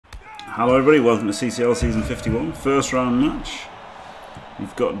Hello everybody, welcome to CCL Season 51, first round match.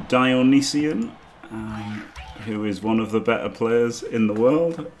 We've got Dionysian, who is one of the better players in the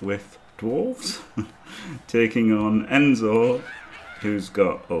world, with Dwarfs, taking on Enzo, who's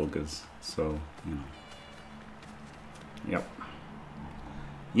got Ogres, so, you know.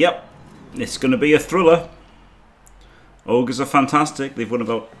 Yep, it's going to be a thriller. Ogres are fantastic, they've won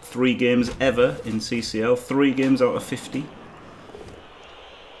about 3 games ever in CCL, 3 games out of 50.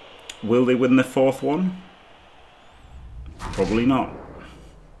 Will they win the 4th one? Probably not.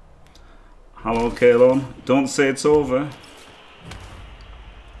 Hello, Kalon. Don't say it's over.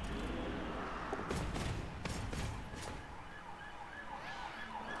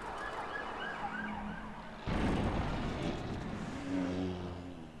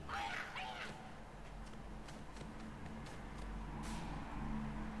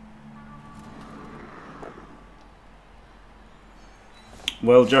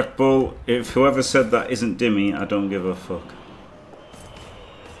 Well, Jack Bull, if whoever said that isn't Dimmy, I don't give a fuck.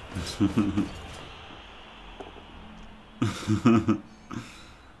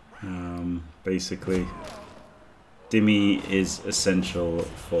 Basically, Dimmy is essential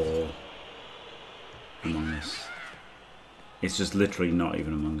for Among Us. It's just literally not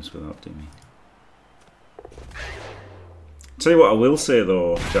even Among Us without Dimmy. Tell you what I will say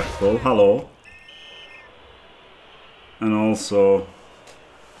though, Jack Bull, hello. And also,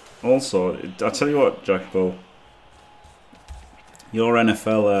 I tell you what, Jack Bull, your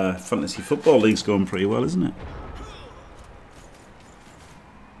NFL fantasy football league's going pretty well, isn't it?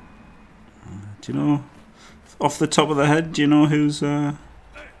 Do you know, off the top of the head, do you know who's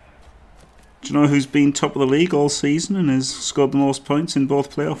been top of the league all season and has scored the most points in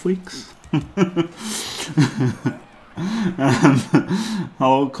both playoff weeks?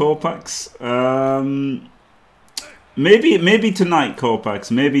 Hello, Corpax. Maybe tonight, Corpax.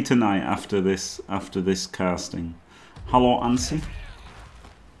 Maybe tonight after this casting. Hello, Ansi.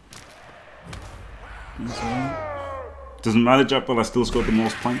 Doesn't matter, Jack, but I still scored the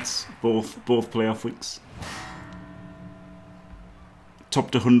most points both playoff weeks.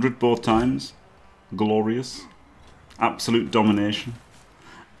 Topped 100 both times. Glorious. Absolute domination.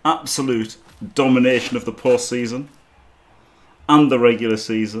 Absolute domination of the postseason and the regular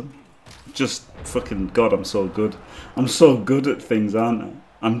season. Just fucking God, I'm so good. I'm so good at things, aren't I?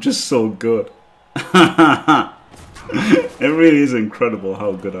 I'm just so good. It really is incredible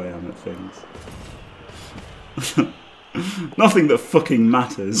how good I am at things. Nothing that fucking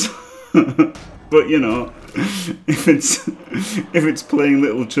matters. But you know, if it's playing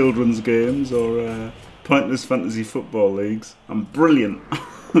little children's games or pointless fantasy football leagues, I'm brilliant.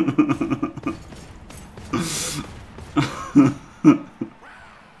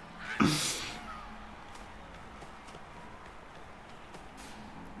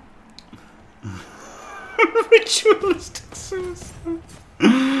 Ritualistic suicide.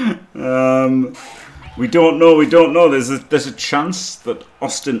 We don't know. There's a chance that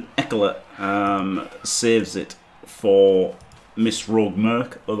Austin Eckler saves it for Miss Rogue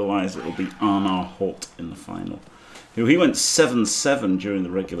Merc. Otherwise, it'll be Arnar Holt in the final. He went 7-7 during the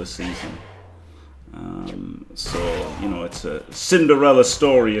regular season. So you know, it's a Cinderella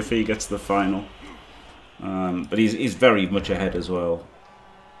story if he gets the final. But he's very much ahead as well.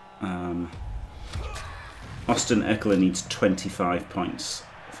 Austin Eckler needs 25 points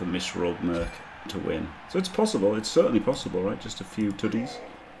for Miss Rogue Merc to win. So it's possible, it's certainly possible, right? Just a few tuddies.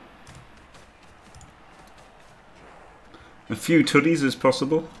 A few tuddies is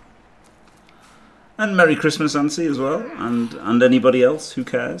possible. And Merry Christmas, Ansi, as well. And anybody else who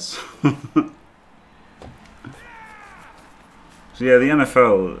cares. So yeah, the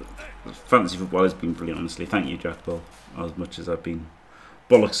NFL, fantasy football has been brilliant, honestly. Thank you, Jack Bull, as much as I've been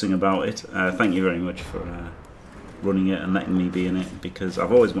bollocksing about it. Thank you very much for running it and letting me be in it, because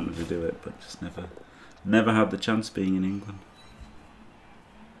I've always wanted to do it, but just never had the chance being in England.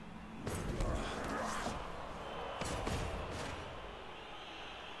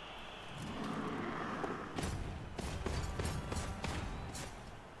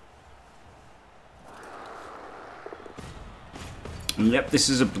 And yep, this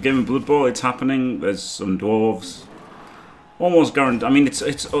is a game of Blood Bowl. It's happening. There's some dwarves. Almost guaranteed. I mean, it's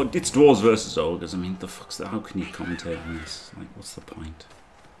dwarves versus ogres. I mean, the fuck's that? How can you commentate on this? Like, what's the point?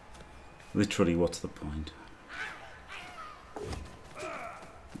 Literally, what's the point?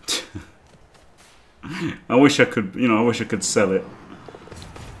 I wish I could. You know, I wish I could sell it.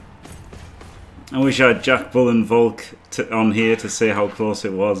 I wish I had Jack Bull and Volk on here to say how close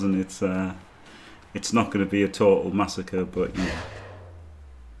it was, and it's not going to be a total massacre. But you know,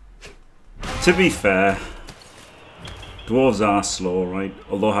 to be fair. Dwarves are slow, right?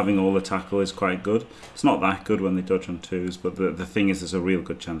 Although having all the tackle is quite good. It's not that good when they dodge on 2s, but the thing is there's a real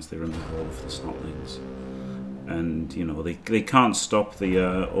good chance they remove all of the snotlings. And, you know, they can't stop the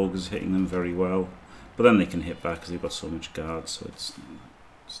Ogres hitting them very well. But then they can hit back because they've got so much guard, so it's not...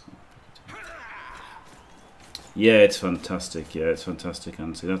 Yeah, it's fantastic. Yeah, it's fantastic,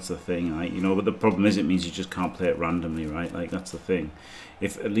 Anthony. That's the thing, right? You know, but the problem is it means you just can't play it randomly, right? Like, that's the thing.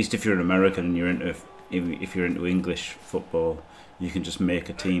 At least if you're an American and you're into... If you're into English football, you can just make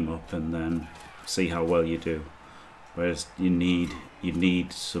a team up and then see how well you do. Whereas you need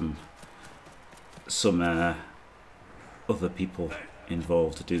some other people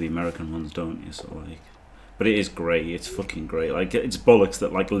involved to do the American ones, don't you? So like, but it is great. It's fucking great. Like, it's bollocks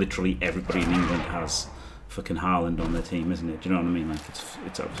that like literally everybody in England has fucking Haaland on their team, isn't it? Do you know what I mean? Like, it's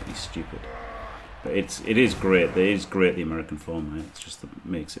absolutely stupid. But it is great. It is great, the American format. It's just that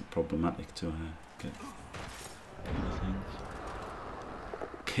makes it problematic to get things.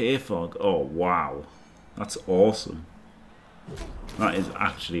 K-Fog. Oh wow, that's awesome. That is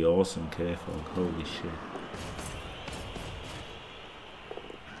actually awesome, K-Fog. Holy shit.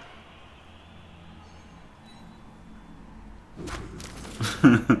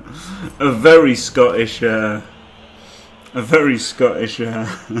 A very Scottish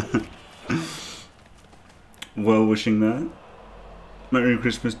well-wishing there. Merry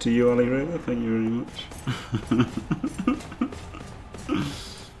Christmas to you, Ali Raider. Thank you very much.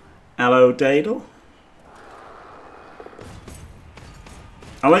 Hello, Dadle.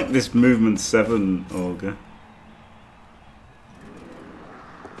 I like this movement 7, Ogre.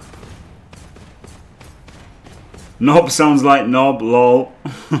 Knob sounds like knob, lol.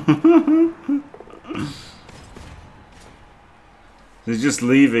 He's just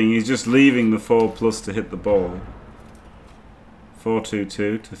leaving the 4+ to hit the ball. 4-2-2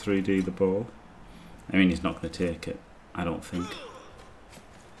 to 3D the ball. I mean, he's not going to take it, I don't think.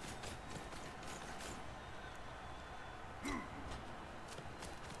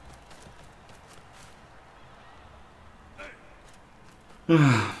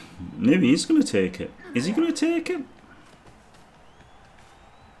 Maybe he's going to take it. Is he going to take it?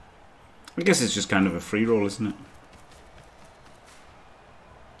 I guess it's just kind of a free roll, isn't it?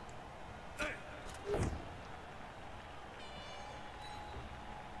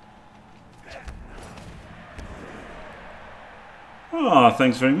 Oh,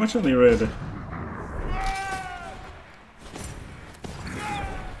 thanks very much, Ali Raider.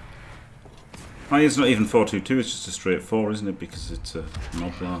 Oh, it's not even 4-2-2, it's just a straight 4, isn't it? Because it's a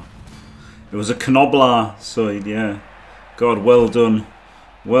Knoblar. It was a Knoblar side, yeah. God, well done.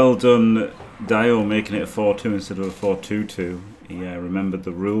 Well done, Dio, making it a 4-2 instead of a 4-2-2. He remembered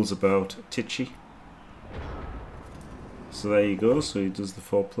the rules about Titchy. So there you go, so he does the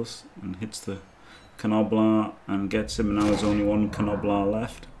 4+ and hits the Knoblar and gets him, and now there's only one Knoblar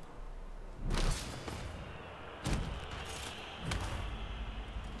left.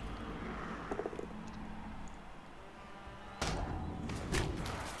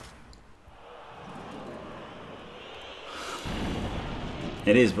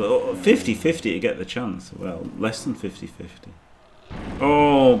 It is, but 50-50 to get the chance. Well, less than 50-50.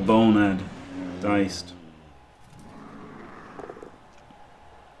 Oh, bonehead. Diced.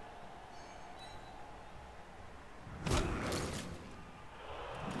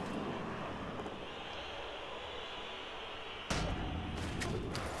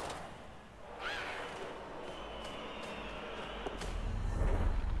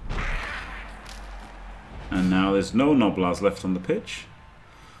 And now there's no Knoblars left on the pitch.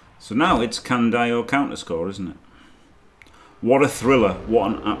 So now it's can die or counter score, isn't it? What a thriller.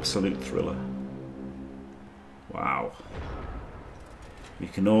 What an absolute thriller. Wow. We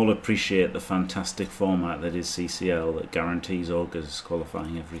can all appreciate the fantastic format that is CCL that guarantees Ogres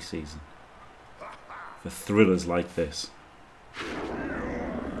qualifying every season. For thrillers like this.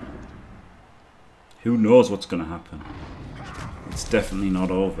 Who knows what's going to happen? It's definitely not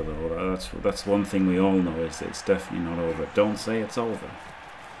over though. That's one thing we all know, is that it's definitely not over. Don't say it's over.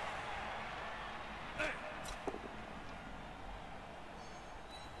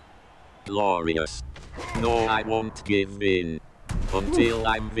 Glorious. No, I won't give in until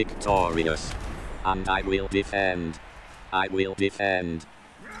I'm victorious. And I will defend. I will defend.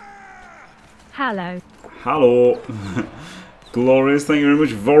 Hello. Hello. Glorious. Thank you very much.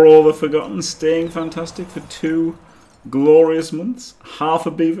 Voro the Forgotten staying fantastic for 2 glorious months. Half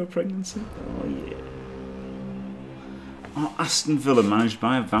a beaver pregnancy. Oh yeah. Oh, Aston Villa managed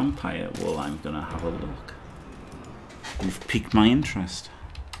by a vampire. Well, I'm going to have a look. You've piqued my interest.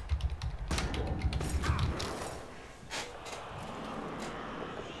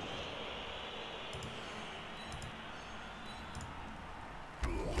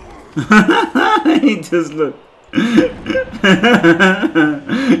 He does look.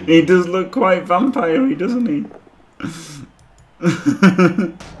 He does look quite vampire-y, doesn't he?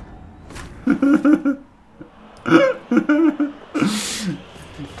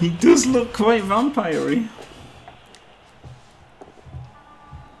 He does look quite vampire-y.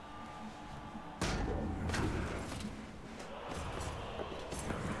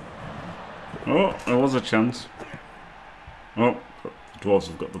 Oh, there was a chance. Oh, the Dwarves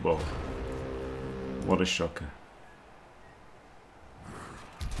have got the ball. What a shocker.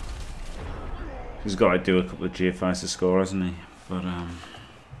 He's got to do a couple of GFIs to score, hasn't he? But,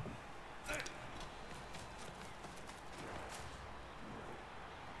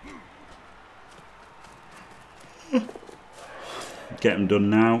 get him done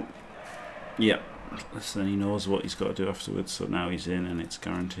now. Yep. So then he knows what he's got to do afterwards, so now he's in and it's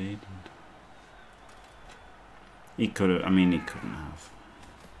guaranteed. He could have, I mean, he couldn't have.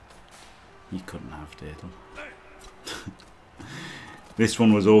 He couldn't have, Dadle. This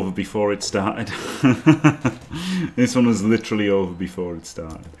one was over before it started. This one was literally over before it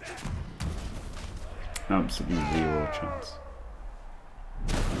started. Absolutely zero chance.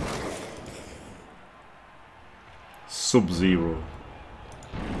 Sub-zero.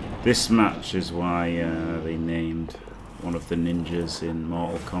 This match is why they named one of the ninjas in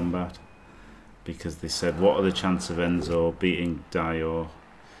Mortal Kombat. Because they said, what are the chances of Enzo beating Dio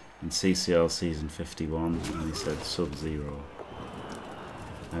in CCL Season 51? And he said, sub-zero.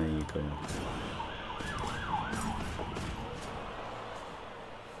 There you go.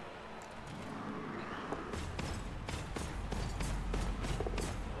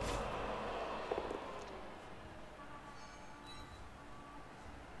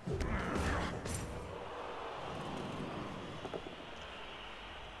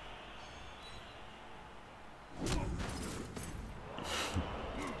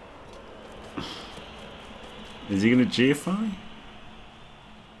 Is he going to GFI?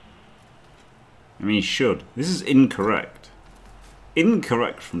 I mean, he should. This is incorrect.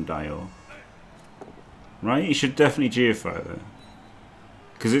 Incorrect from Dio. Right? He should definitely GFI there.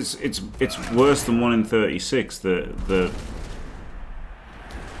 Because it's worse than 1 in 36 that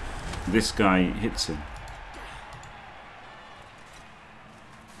this guy hits him.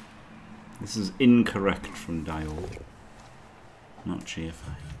 This is incorrect from Dio. Not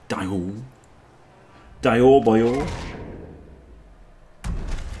GFI. Dio. Dio boyo.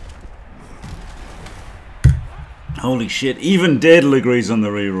 Holy shit, even Dadle agrees on the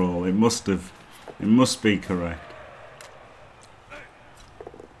reroll. It must be correct.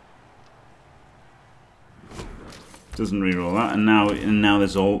 Doesn't reroll that, and now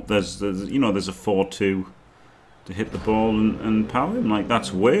there's you know, there's a 4-2 to hit the ball and power him. Like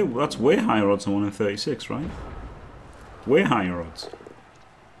that's way higher odds than 1 in 36, right? Way higher odds.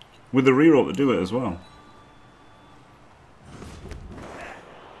 With the reroll to do it as well.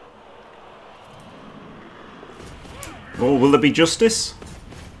 Oh, will there be justice?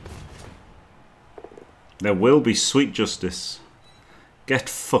 There will be sweet justice. Get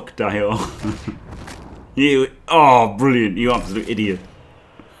fucked, Dio. You, oh, brilliant, you absolute idiot.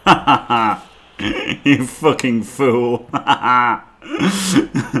 Ha ha ha. You fucking fool. Ha ha.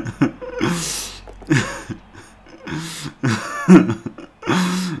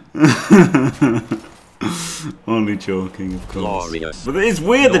 Only joking, of course. Glorious. But it's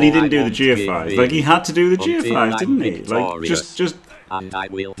weird that he didn't do the GFIs. Like, he had to do the GFIs, didn't he? Like, just and I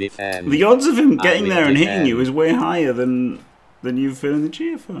will defend. The odds of him getting there and hitting you is way higher than you feeling the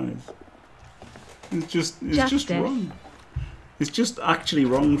GFIs. It's just wrong. It's just actually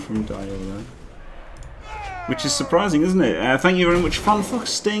wrong from Dio there. Which is surprising, isn't it? Thank you very much, FanFox,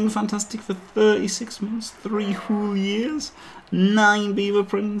 staying fantastic for 36 months, 3 whole years, 9 beaver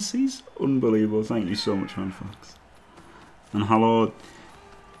pregnancies. Unbelievable. Thank you so much, FanFox. And hello,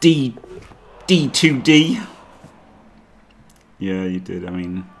 D2D. Yeah, you did. I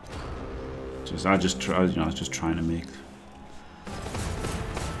mean, I was just trying to make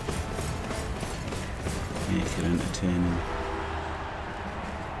it entertaining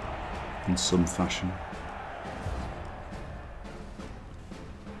in some fashion.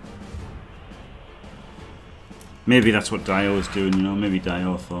 Maybe that's what Dio was doing, you know. Maybe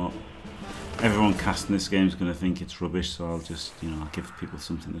Dio thought everyone casting this game is going to think it's rubbish, so I'll just, you know, I'll give people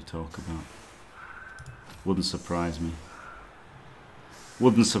something to talk about. Wouldn't surprise me.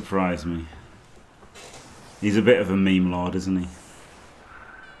 Wouldn't surprise me. He's a bit of a meme lord, isn't he?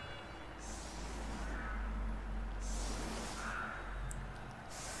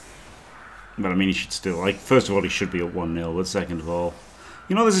 But I mean, he should still, like, first of all, he should be at 1-0, but second of all,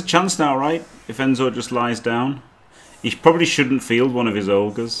 you know, there's a chance now, right? If Enzo just lies down. He probably shouldn't field one of his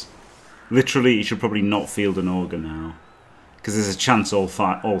ogres. Literally, he should probably not field an Ogre now. Because there's a chance all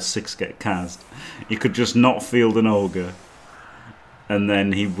 6 get cast. He could just not field an Ogre. And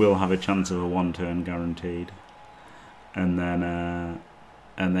then he will have a chance of a 1-turn guaranteed. And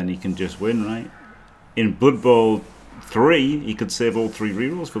then he can just win, right? In Blood Bowl 3, he could save all 3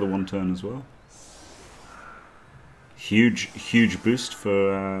 rerolls for the 1-turn as well. Huge boost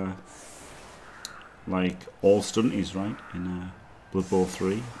for like all stunties, right? In Blood Bowl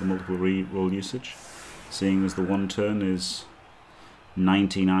 3, the multiple reroll usage. Seeing as the 1-turn is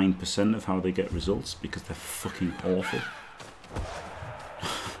 99% of how they get results because they're fucking awful.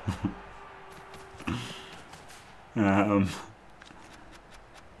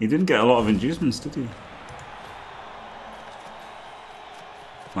 He didn't get a lot of inducements, did he?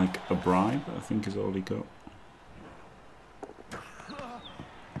 Like a bribe, I think is all he got.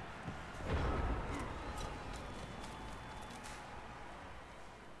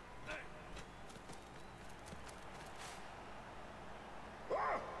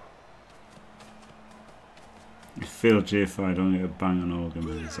 Failed GFI, don't get a bang on Ogre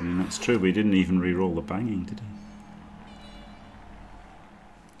maze. I mean, that's true, but he didn't even re-roll the banging, did he?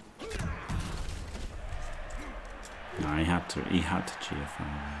 No, he had to GFI.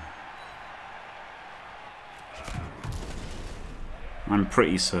 I'm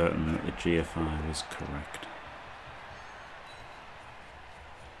pretty certain that the GFI was correct.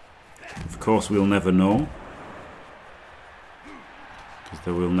 Of course, we'll never know, because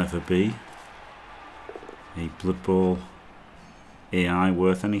there will never be a Blood Bowl AI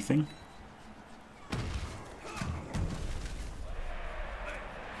worth anything.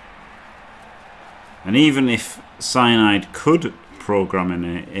 And even if Cyanide could program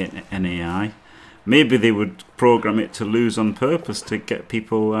an AI, maybe they would program it to lose on purpose to get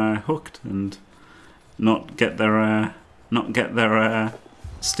people hooked and not get their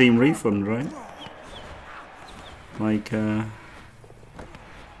Steam refund, right?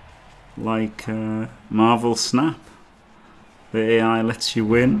 Like Marvel Snap. The AI lets you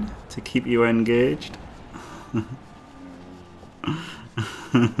win to keep you engaged.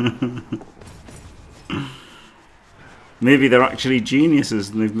 Maybe they're actually geniuses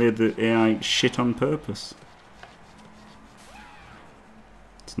and they've made the AI shit on purpose.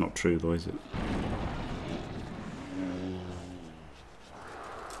 It's not true though, is it?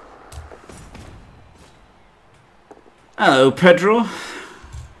 Hello, Pedro.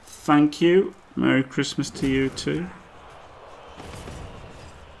 Thank you. Merry Christmas to you too.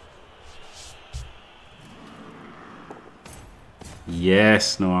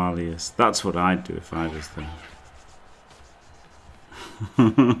 Yes, no alias. That's what I'd do if I was there.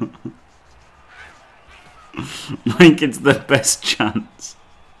 Like, it's the best chance.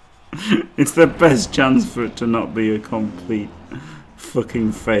 It's the best chance for it to not be a complete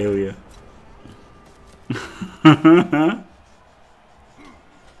fucking failure.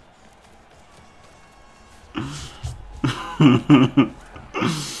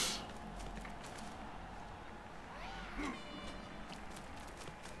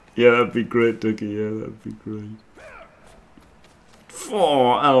 Yeah, that'd be great, Dougie. Yeah, that'd be great.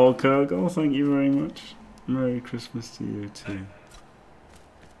 Hello, Kurgle. Thank you very much. Merry Christmas to you too.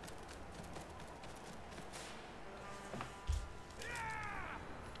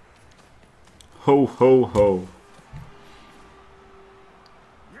 Ho, ho, ho.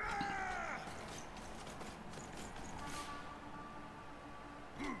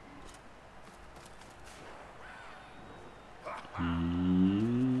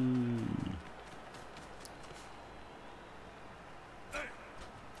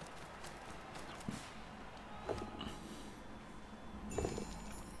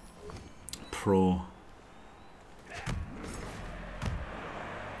 Pro.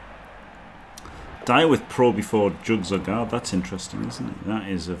 Die with Pro before Jugs or Guard. That's interesting, isn't it? That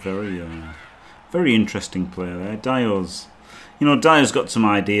is a very, very interesting player there. Dio's, you know, Dio's got some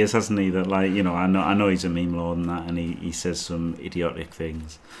ideas, hasn't he? That, like, you know, I know he's a meme lord and that, and he says some idiotic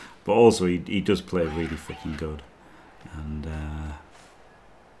things, but also he does play really fucking good,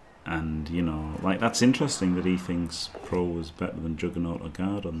 and you know, like, that's interesting that he thinks Pro was better than Juggernaut or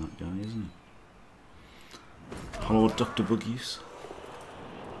Guard on that guy, isn't it? Hello, Dr. Buggies.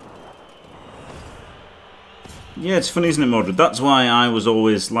 Yeah, it's funny, isn't it, Mordred? That's why I was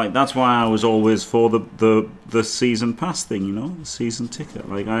always for the season pass thing, you know, the season ticket.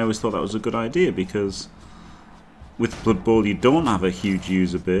 Like, I always thought that was a good idea because with Blood Bowl you don't have a huge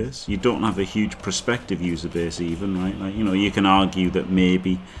user base, you don't have a huge prospective user base even, right? Like, you know, you can argue that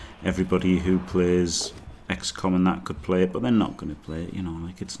maybe everybody who plays XCOM and that could play it, but they're not going to play it, you know,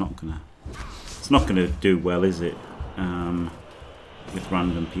 like, it's not gonna do well, is it? with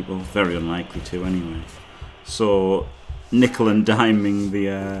random people. Very unlikely to anyway. So nickel and diming the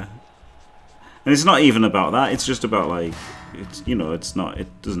and it's not even about that, it's just about like, it's, you know, it's not, it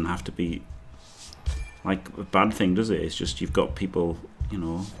doesn't have to be like a bad thing, does it? It's just you've got people, you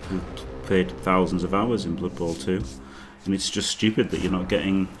know, who've played thousands of hours in Blood Bowl 2, and it's just stupid that you're not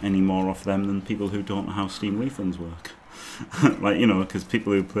getting any more off them than people who don't know how Steam refunds work. Like, you know, because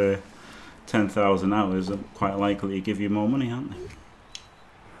people who play 10,000 hours are quite likely to give you more money, aren't they?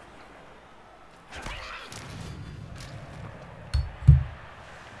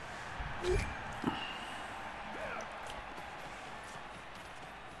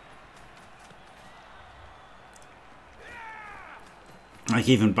 Like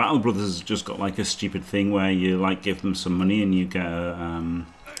even Battle Brothers has just got like a stupid thing where you like give them some money and you get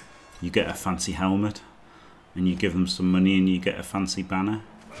a fancy helmet, and you give them some money and you get a fancy banner.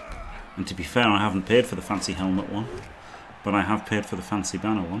 And to be fair, I haven't paid for the fancy helmet one, but I have paid for the fancy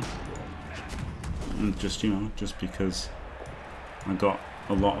banner one. And just, you know, just because I got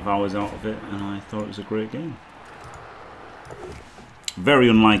a lot of hours out of it and I thought it was a great game. Very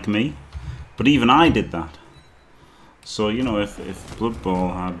unlike me, but even I did that. So, you know, if Blood Bowl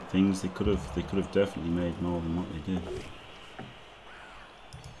had things, they could have definitely made more than what they did.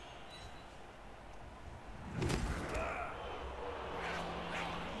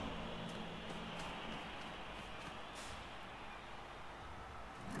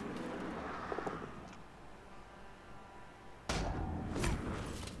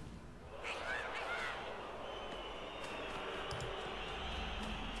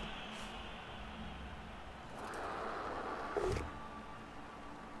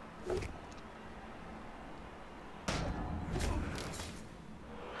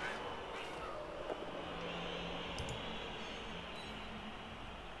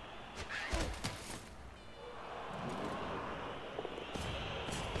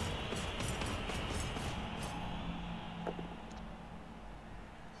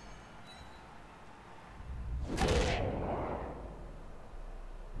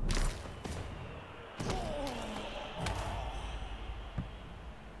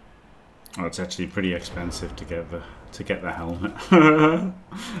 Oh, it's actually pretty expensive to get the helmet.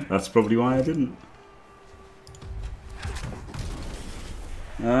 That's probably why I didn't.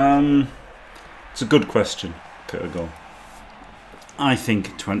 It's a good question, Kurgo. I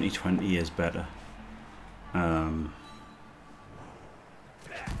think 2020 is better.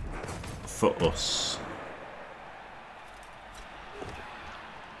 For us.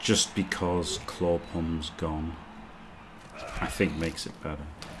 Just because Clawpum's gone, I think makes it better.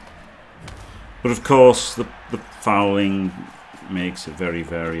 But of course, the fouling makes it very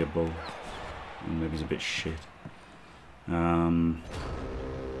variable, and maybe it's a bit shit.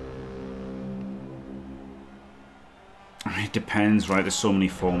 It depends, right? There's so many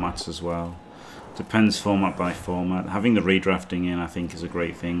formats as well. Depends format by format. Having the redrafting in, I think, is a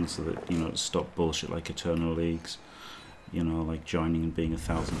great thing, so that, you know, to stop bullshit like Eternal Leagues, you know, like joining and being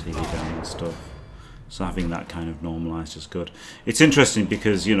 1,000 TV down and stuff. So having that kind of normalised is good. It's interesting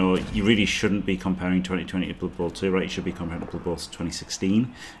because, you know, you really shouldn't be comparing 2020 to Blood Bowl 2, right? You should be comparing to Blood Bowl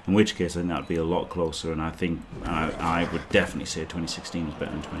 2016, in which case I think that would be a lot closer, and I think I would definitely say 2016 was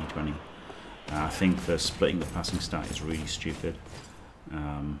better than 2020. I think the splitting the passing stat is really stupid.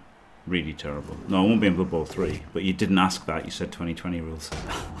 Really terrible. No, it won't be in Blood Bowl 3, but you didn't ask that, you said 2020 rules.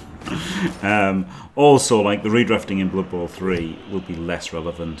 Also, like, the redrafting in Blood Bowl 3 will be less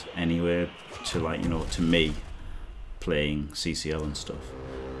relevant anyway to, like, you know, to me playing CCL and stuff.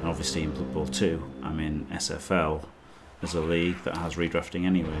 And obviously in Blood Bowl 2, I'm in SFL as a league that has redrafting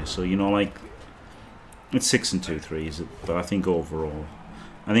anyway. So, you know, like, it's 6 and 2-3s, but I think overall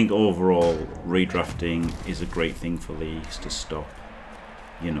redrafting is a great thing for leagues to stop.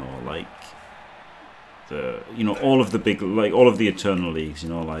 You know, like all of the big, like all of the Eternal Leagues, you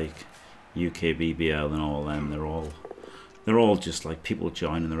know, like UK BBL and all them, they're all just like people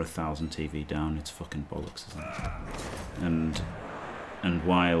join and they're 1,000 TV down. It's fucking bollocks, isn't it? And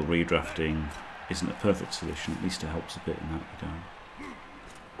while redrafting isn't a perfect solution, at least it helps a bit in that regard.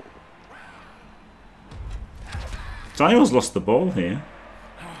 Dio's lost the ball here.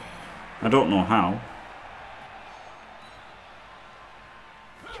 I don't know how.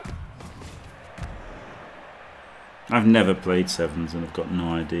 I've never played sevens and I've got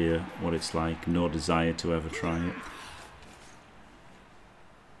no idea what it's like, no desire to ever try it.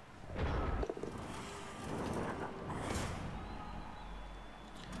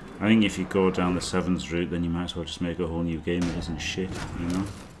 I think if you go down the sevens route, then you might as well just make a whole new game that isn't shit, you know?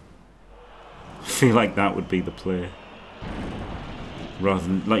 I feel like that would be the play. Rather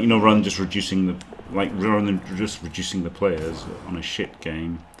than, like, you know, rather than just reducing the like rather than just reducing the players on a shit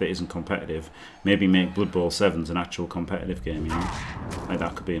game that isn't competitive, maybe make Blood Bowl 7s an actual competitive game, you know? Like,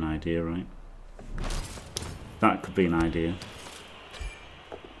 that could be an idea, right? That could be an idea.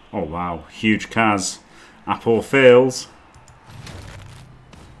 Oh wow, huge Kaz. Apple fails.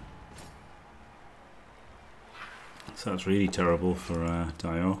 So that's really terrible for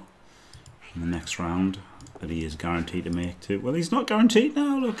Dio in the next round that he is guaranteed to make too. Well, he's not guaranteed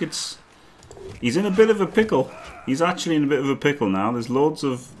now. Look, he's in a bit of a pickle. He's actually in a bit of a pickle now. There's loads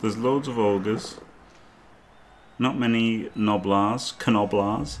of ogres. Not many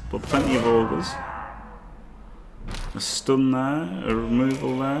knoblars, but plenty of ogres. A stun there, a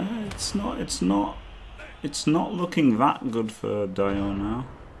removal there. It's not looking that good for Dio now.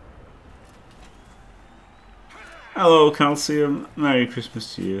 Hello, Calcium. Merry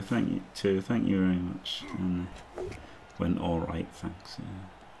Christmas to you. Thank you too. Thank you very much. And went all right, thanks.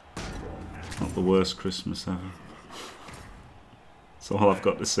 Yeah. Not the worst Christmas ever. That's all I've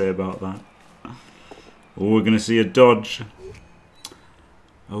got to say about that. Oh, we're gonna see a dodge.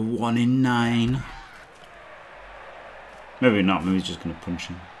 A 1 in 9. Maybe not. Maybe he's just gonna punch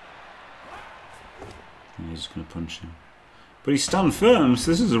him. Yeah, he's just gonna punch him. But he's stand firm,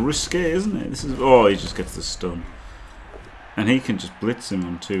 so this is a risque, isn't it? This is. Oh, he just gets the stun. And he can just blitz him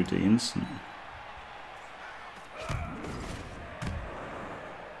on 2D instantly.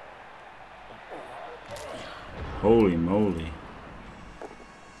 Holy moly.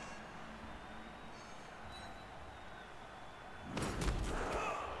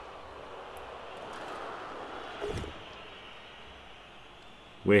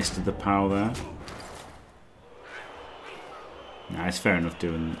 Wasted the power there. Nah, it's fair enough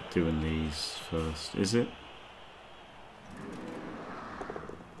doing these first, is it?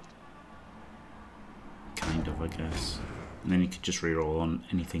 Kind of, I guess. And then you could just reroll on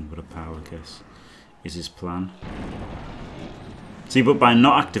anything but a power, I guess, is his plan. See, but by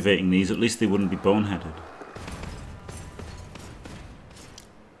not activating these, at least they wouldn't be boneheaded.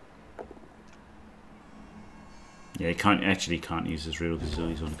 Yeah, he can't use his reroll because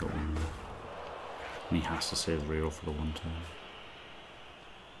he's only got one left. And he has to save the reroll for the one turn.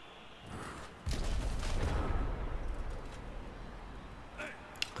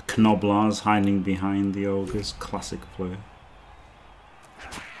 Knoblars hiding behind the ogres, classic play.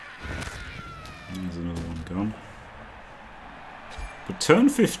 There's another one gone. But turn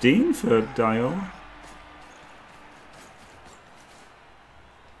 15 for Dio.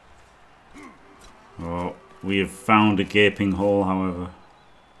 Oh, we have found a gaping hole, however.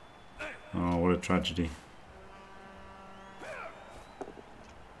 Oh, what a tragedy.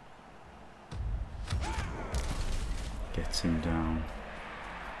 Gets him down.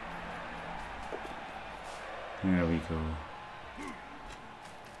 There we go.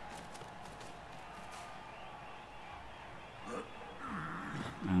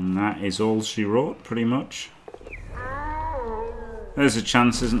 And that is all she wrote, pretty much. There's a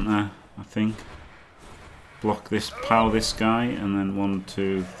chance, isn't there? I think. Block this, power this guy, and then 1,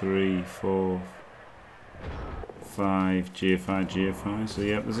 2, 3, 4, 5, GFI, GFI. So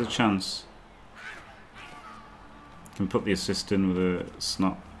yeah, there's a chance. Can put the assist in with a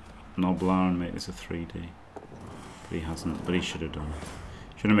snot Noblar and make this a 3D. But he hasn't, but he should have done.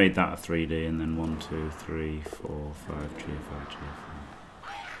 Should have made that a 3D and then 1, 2, 3, 4, 5, GFI,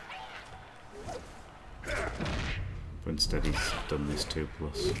 GFI. But instead he's done this 2+.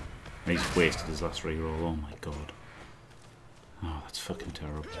 And he's wasted his last reroll. Oh my god. Oh, that's fucking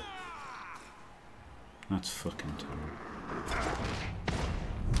terrible. That's fucking terrible.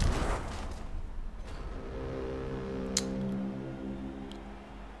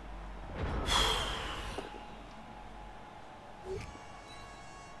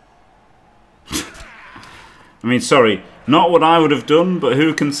 I mean, sorry, not what I would have done, but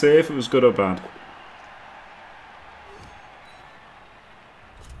who can say if it was good or bad?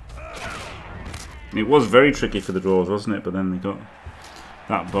 It was very tricky for the draws, wasn't it? But then they got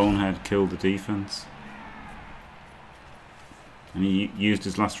that bonehead killed the defense, and he used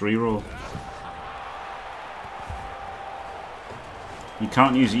his last reroll. You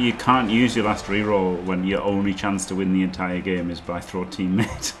can't use your last reroll when your only chance to win the entire game is by throw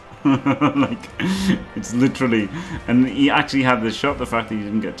teammate. Like, it's literally, and he actually had the shot. The fact that he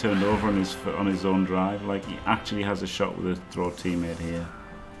didn't get turned over on his own drive, like he actually has a shot with a throw teammate here.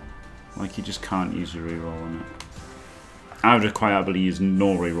 Like, you just can't use your reroll on it. I would quite happily use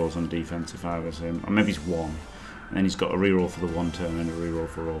no rerolls on defense if I was him. Or maybe he's one, and then he's got a reroll for the 1 turn and a reroll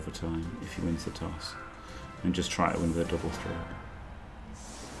for overtime if he wins the toss, and just try to win the double throw.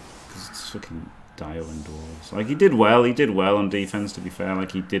 Because it's fucking Dio and Dwarves. Like, he did well on defense, to be fair.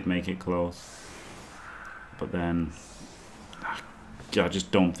 Like, he did make it close. But then, I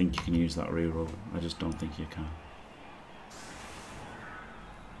just don't think you can use that reroll. I just don't think you can.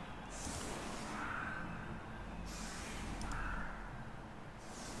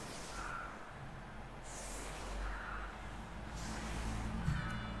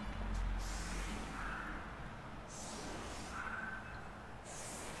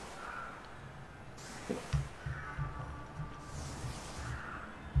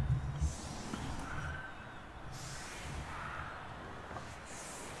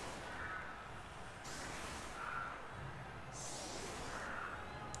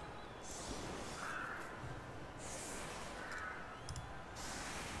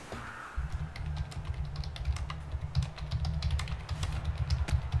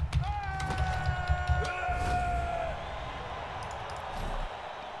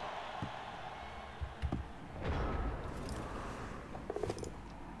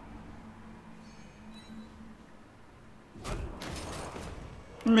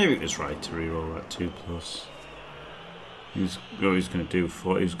 Maybe it was right to reroll that 2+. He was always going to do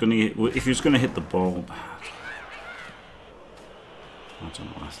 4. He was going to, if he was going to hit the ball, I don't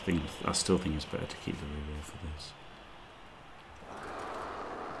know. I still think it's better to keep the reroll for this.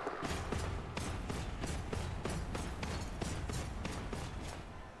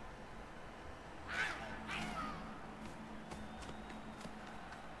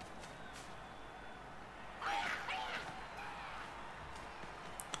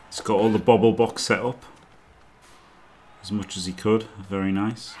 He's got all the bobble box set up as much as he could. Very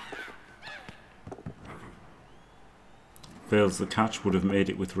nice. Fails the catch, would have made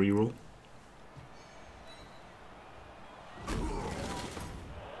it with reroll.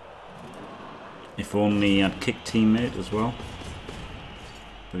 If only he had kicked teammate as well,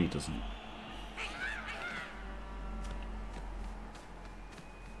 but he doesn't.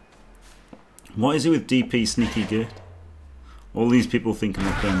 What is it with DP Sneaky Gate? All these people thinking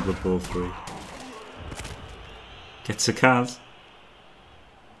they're playing Blood Bowl 3. Gets a Kaz.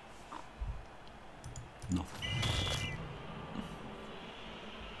 Nothing.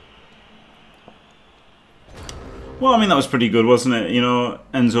 Well, I mean, that was pretty good, wasn't it? You know,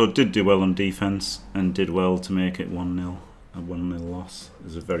 Enzo did do well on defense and did well to make it 1-0. A 1-0 loss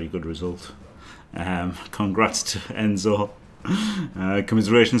is a very good result. Congrats to Enzo.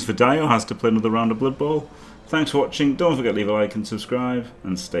 Commiserations for Dio, has to play another round of Blood Bowl. Thanks for watching. Don't forget to leave a like and subscribe,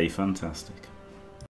 and stay fantastic.